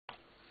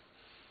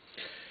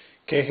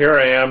Okay, here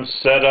I am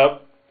set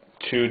up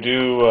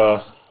to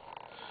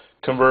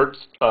convert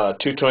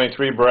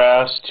 223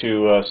 brass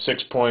to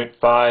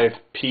 6.5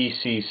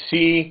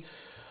 PCC.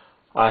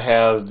 I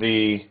have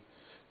the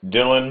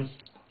Dillon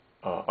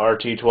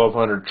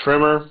RT1200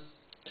 trimmer,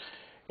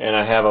 and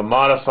I have a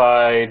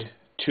modified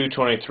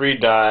 223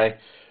 die.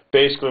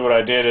 Basically what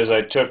I did is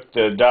I took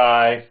the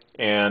die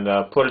and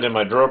put it in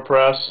my drill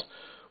press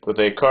with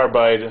a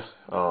carbide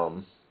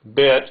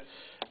bit.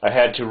 I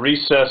had to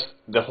recess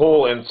the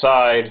hole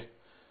inside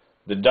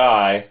the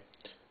die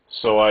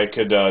so I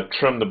could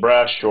trim the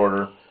brass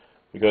shorter,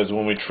 because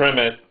when we trim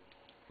it,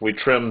 we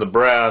trim the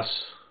brass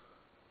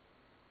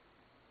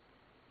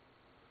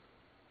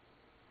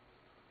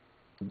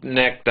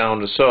neck down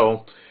to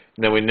so,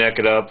 and then we neck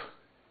it up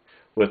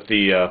with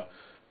the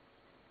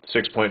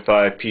 6.5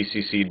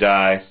 PCC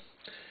die,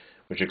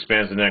 which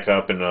expands the neck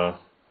up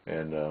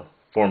and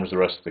forms the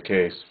rest of the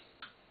case.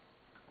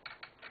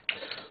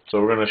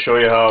 So we're going to show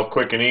you how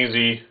quick and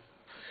easy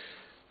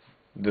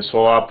this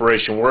whole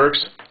operation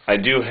works. I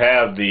do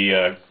have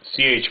the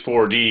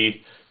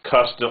CH4D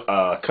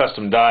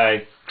custom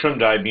die, trim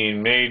die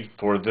being made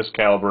for this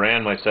caliber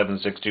and my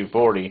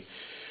 7.6240,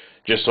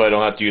 just so I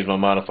don't have to use my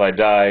modified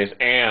dies,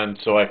 and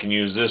so I can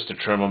use this to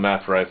trim them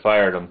after I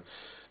fired them.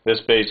 This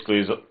basically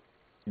is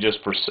just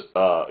for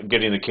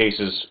getting the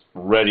cases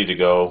ready to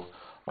go.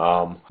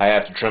 I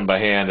have to trim by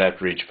hand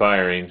after each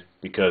firing,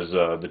 because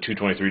the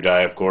 223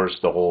 die, of course,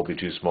 the hole will be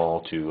too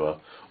small to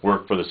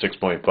work for the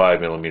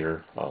 6.5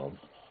 millimeter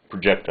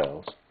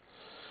projectiles.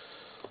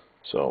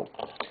 So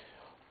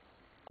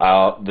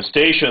the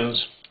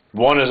stations,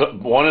 one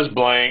is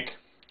blank.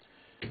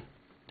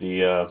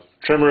 The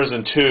trimmer is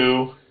in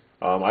two.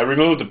 I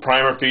removed the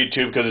primer feed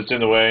tube because it's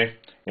in the way,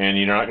 and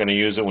you're not going to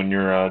use it when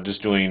you're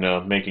just doing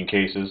making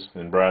cases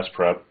and brass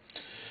prep.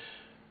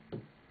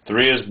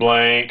 3 is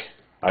blank.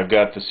 I've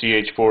got the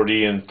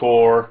CH4D in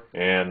 4,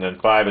 and then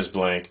 5 is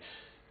blank.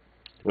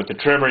 With the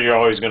trimmer, you're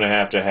always going to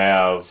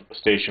have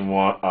station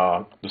one,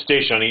 the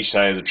station on each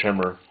side of the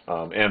trimmer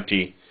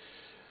empty,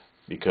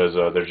 because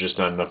there's just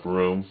not enough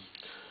room.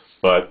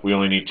 But we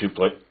only need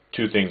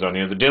two things on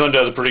here. The Dillon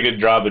does a pretty good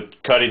job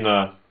at cutting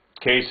the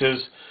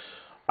cases.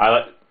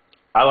 I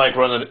like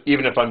running,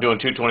 even if I'm doing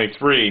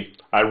 223,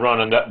 I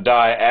run a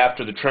die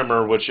after the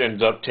trimmer, which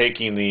ends up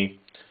taking the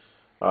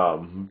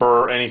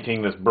burr,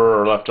 anything that's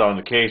burr left on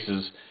the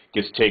cases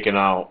gets taken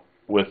out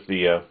with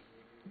the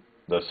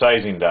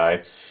sizing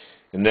die,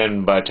 and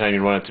then by the time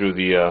you run it through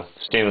the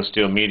stainless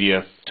steel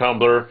media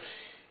tumbler,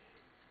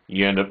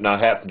 you end up not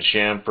having to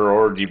chamfer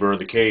or deburr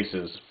the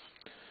cases.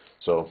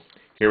 So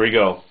here we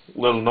go. A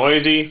little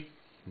noisy,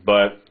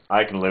 but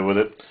I can live with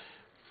it.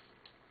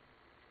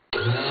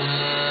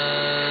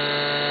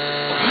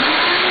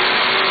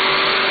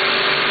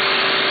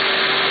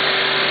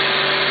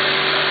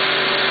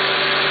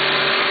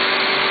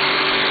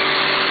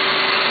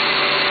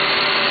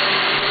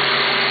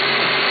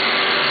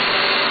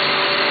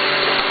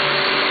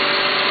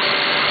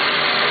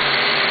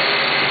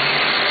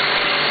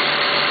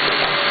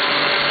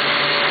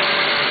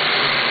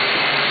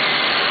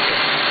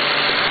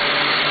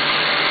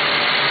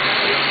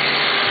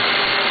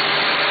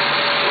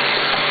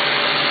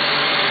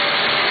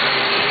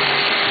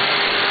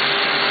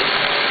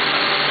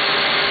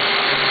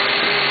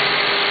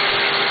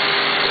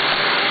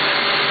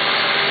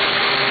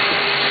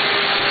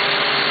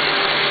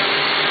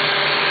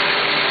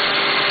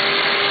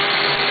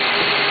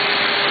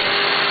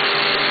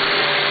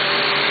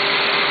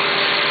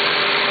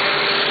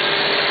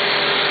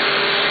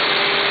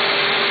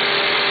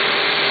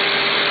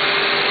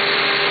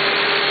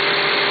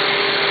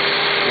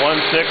 One,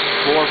 6,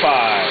 4,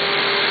 5.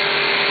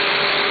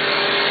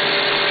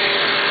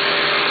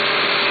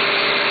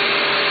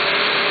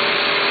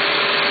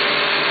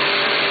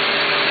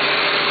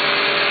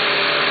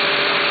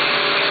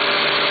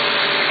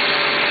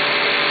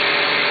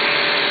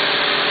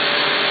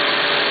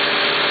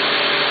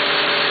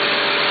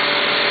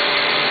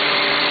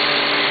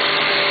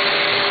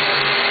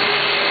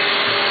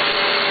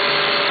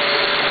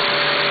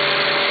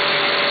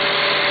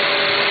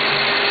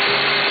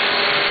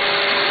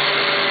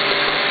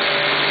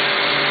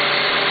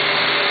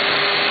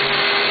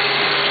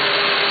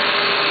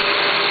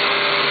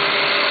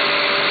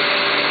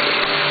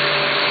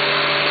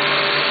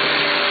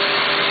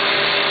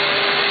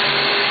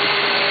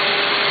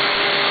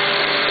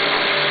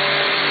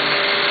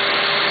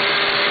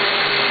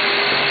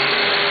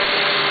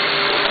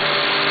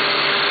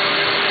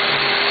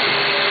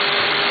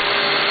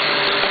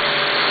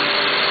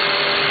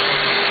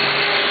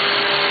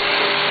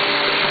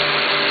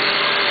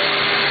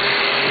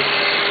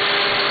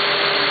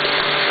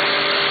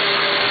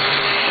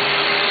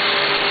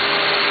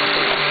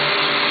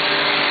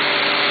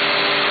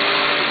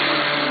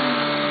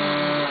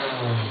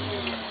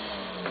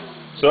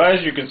 So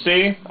as you can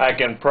see, I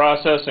can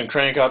process and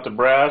crank out the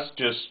brass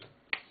just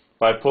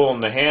by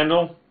pulling the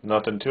handle,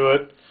 nothing to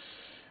it.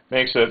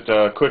 Makes it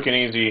a quick and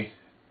easy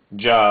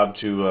job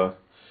to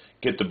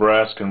get the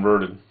brass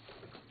converted.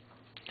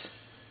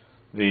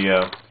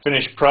 The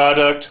finished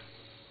product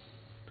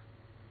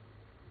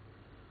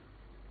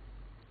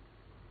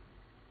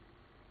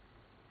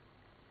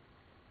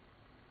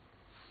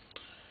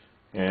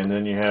and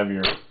then you have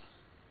your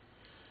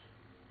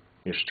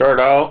start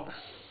out.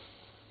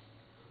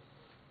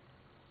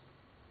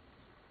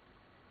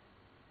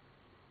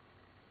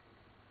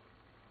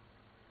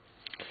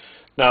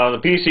 Now the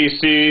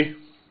PCC,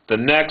 the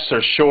necks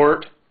are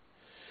short,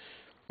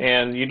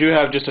 and you do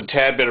have just a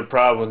tad bit of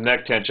problem with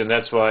neck tension.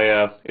 That's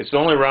why it's the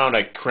only round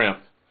I crimp,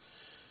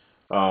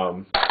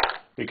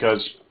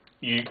 because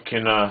you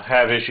can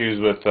have issues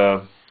with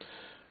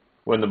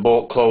when the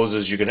bolt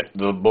closes.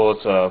 The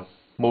bullet's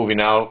moving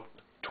out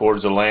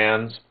towards the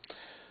lands,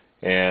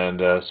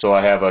 and so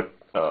I have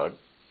a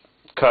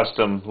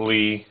custom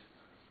Lee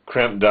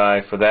crimp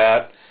die for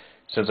that.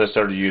 Since I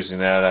started using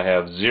that, I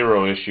have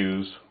zero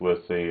issues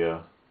with the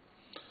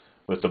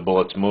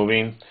bullets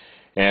moving,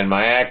 and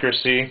my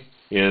accuracy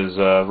is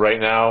right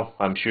now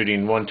I'm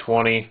shooting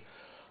 120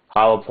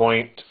 hollow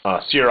point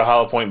Sierra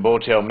hollow point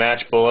bowtail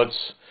match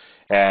bullets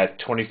at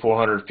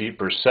 2,400 feet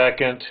per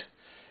second,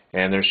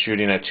 and they're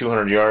shooting at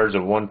 200 yards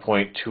of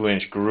 1.2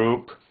 inch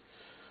group.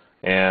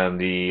 And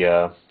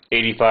the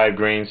 85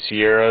 grain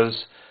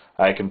Sierras,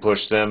 I can push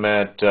them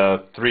at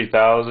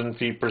 3,000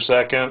 feet per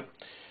second.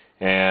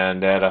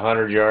 And at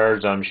 100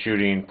 yards, I'm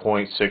shooting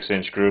 0.6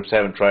 inch groups.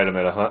 Haven't tried them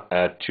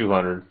at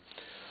 200.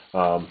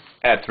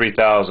 At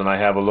 3,000, I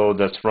have a load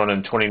that's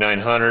running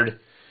 2,900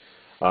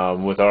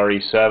 with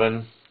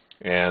RE7,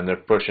 and they're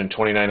pushing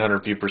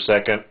 2,900 feet per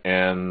second.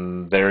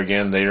 And there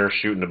again, they are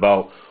shooting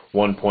about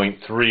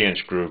 1.3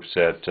 inch groups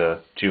at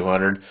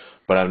 200.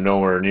 But I'm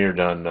nowhere near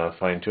done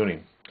fine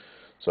tuning.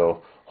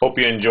 So hope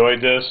you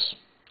enjoyed this,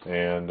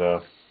 and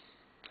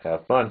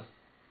have fun.